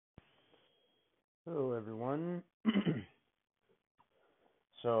everyone.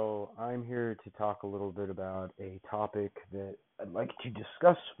 So, I'm here to talk a little bit about a topic that I'd like to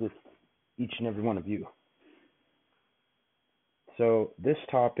discuss with each and every one of you. So, this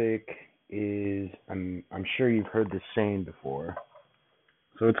topic is I'm sure you've heard this saying before.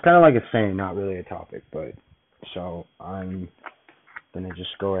 So, it's kind of like a saying, not really a topic, but so I'm going to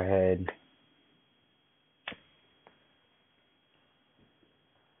just go ahead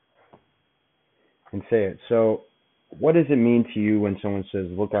and say it. So, what does it mean to you when someone says,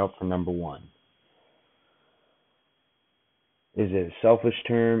 look out for number one? Is it a selfish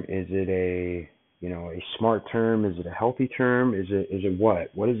term? Is it a smart term? Is it a healthy term? Is it what?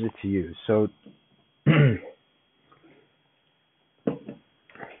 What is it to you? So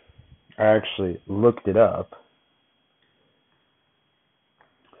I actually looked it up.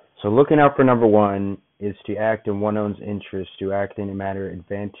 So looking out for number one is to act in one's own interest, to act in a manner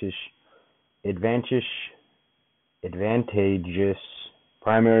advantage, advantageous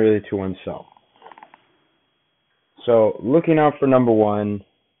primarily to oneself. So looking out for number one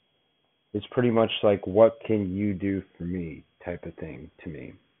is pretty much like what can you do for me type of thing to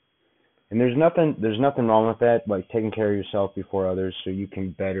me. And there's nothing wrong with that, like taking care of yourself before others so you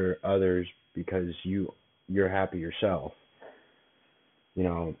can better others because you're happy yourself.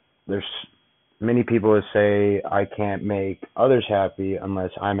 There's many people that say I can't make others happy unless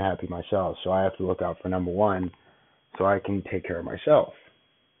I'm happy myself. So I have to look out for number one so I can take care of myself.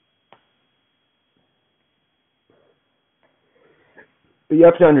 But you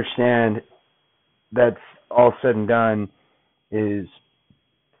have to understand that's all said and done is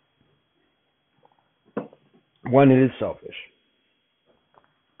one, it is selfish.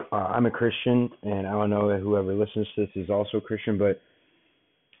 I'm a Christian, and I don't know that whoever listens to this is also Christian, but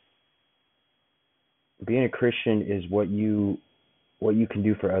being a Christian is what you can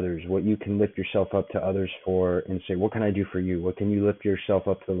do for others, what you can lift yourself up to others for, and say, what can I do for you? What can you lift yourself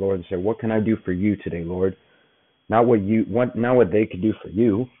up to the Lord and say, what can I do for you today, Lord? Not what they could do for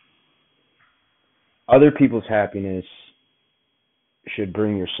you. Other people's happiness should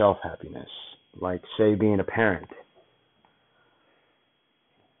bring yourself happiness. Like, say, being a parent.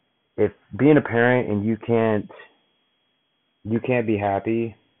 If being a parent and you can't be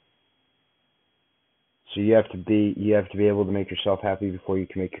happy, so you have to be able to make yourself happy before you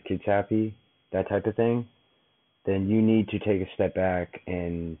can make your kids happy, that type of thing, then you need to take a step back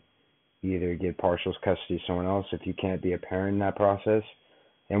and either give partial custody to someone else if you can't be a parent in that process,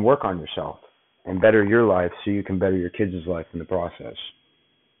 and work on yourself and better your life so you can better your kids' life in the process.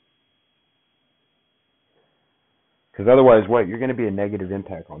 Because otherwise, what? You're going to be a negative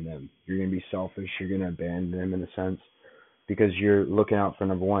impact on them. You're going to be selfish. You're going to abandon them in a sense because you're looking out for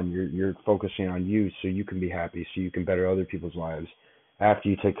number one. You're focusing on you so you can be happy, so you can better other people's lives after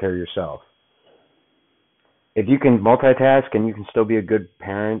you take care of yourself. If you can multitask and you can still be a good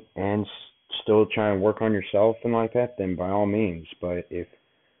parent and still try and work on yourself and like that, then by all means. But if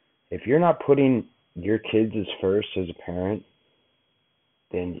you're not putting your kids as first as a parent,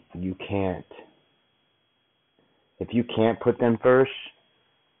 then you can't. If you can't put them first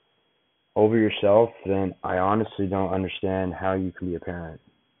over yourself, then I honestly don't understand how you can be a parent.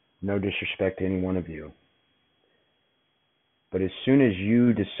 No disrespect to any one of you. But as soon as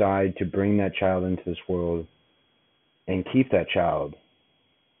you decide to bring that child into this world and keep that child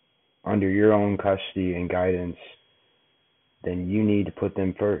under your own custody and guidance, then you need to put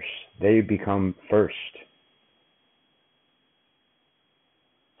them first. They become first.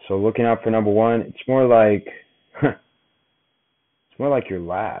 So looking out for number one, it's more like you're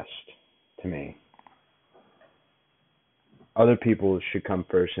last to me. Other people should come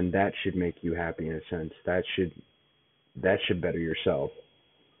first, and that should make you happy in a sense. That should better yourself.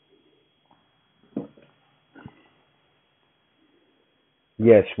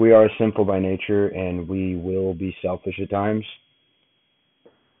 Yes, we are sinful by nature, and we will be selfish at times.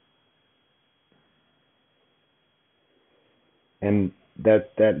 And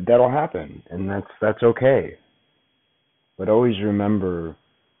that'll happen, and that's okay. But always remember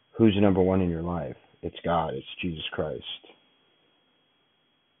who's number one in your life. It's God. It's Jesus Christ.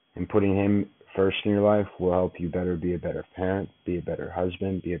 And putting Him first in your life will help you be a better parent, be a better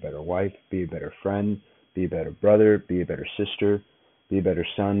husband, be a better wife, be a better friend, be a better brother, be a better sister, be a better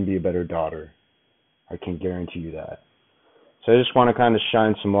son, be a better daughter. I can guarantee you that. So I just want to kind of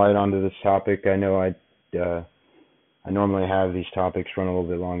shine some light onto this topic. I know I normally have these topics run a little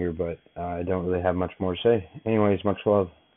bit longer, but I don't really have much more to say. Anyways, much love.